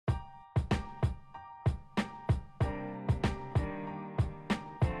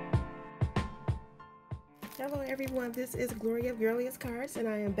Hello everyone, this is Gloria of Girliest Cards, and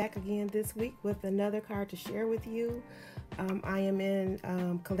I am back again this week with another card to share with you. I am in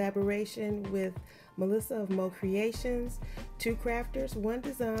collaboration with Melissa of Mo Creations, two crafters, one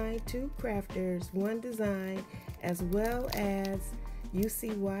design, two crafters, one design, as well as You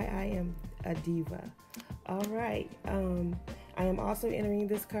See Why I Am a Diva. Alright, I am also entering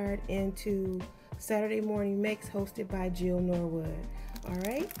this card into Saturday Morning Makes hosted by Jill Norwood.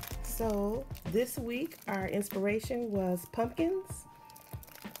 Alright, so this week our inspiration was pumpkins,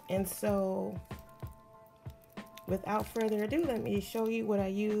 and so without further ado, let me show you what I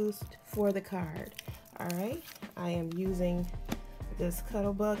used for the card. Alright, I am using this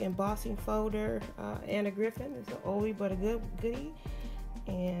Cuttlebug embossing folder, Anna Griffin. It's an oldie but a goodie,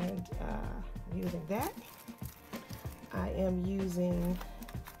 and I'm using that. I am using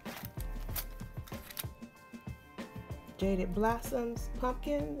Jaded Blossoms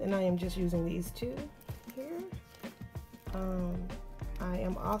pumpkin, and I am just using these two here. I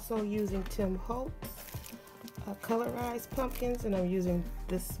am also using Tim Holtz colorized pumpkins, and I'm using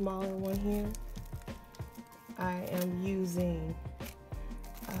this smaller one here. I am using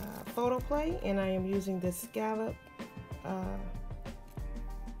Photoplay, and I am using this scallop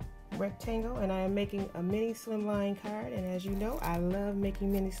rectangle, and I am making a mini slimline card, and as you know, I love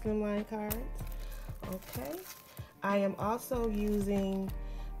making mini slimline cards. Okay. I am also using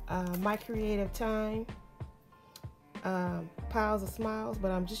My Creative Time Piles of Smiles, but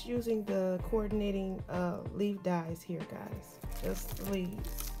I'm just using the coordinating leaf dies here, guys. Just the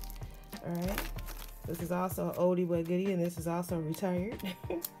leaves. Alright. This is also an oldie but goodie, and this is also retired.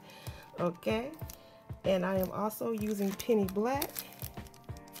 Okay. And I am also using Penny Black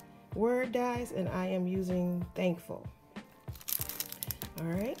word dies, and I am using Thankful.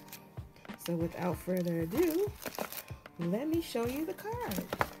 Alright. So without further ado, let me show you the card.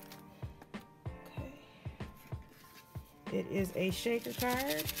 Okay. It is a shaker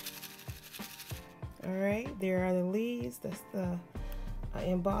card. Alright, there are the leaves. That's the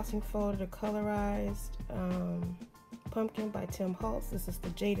embossing folder, the colorized pumpkin by Tim Holtz. This is the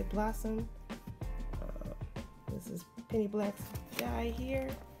Jaded Blossom. This is Penny Black's die here.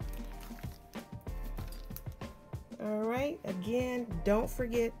 Alright, again, don't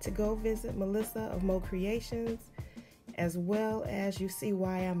forget to go visit Melissa of Mo Creations, as well as You See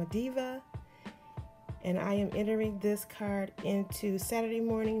Why I'm a Diva. And I am entering this card into Saturday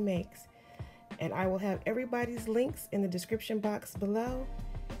Morning Makes. And I will have everybody's links in the description box below.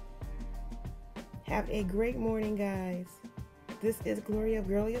 Have a great morning, guys. This is Gloria of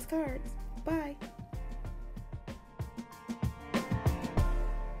Girliest Cards. Bye.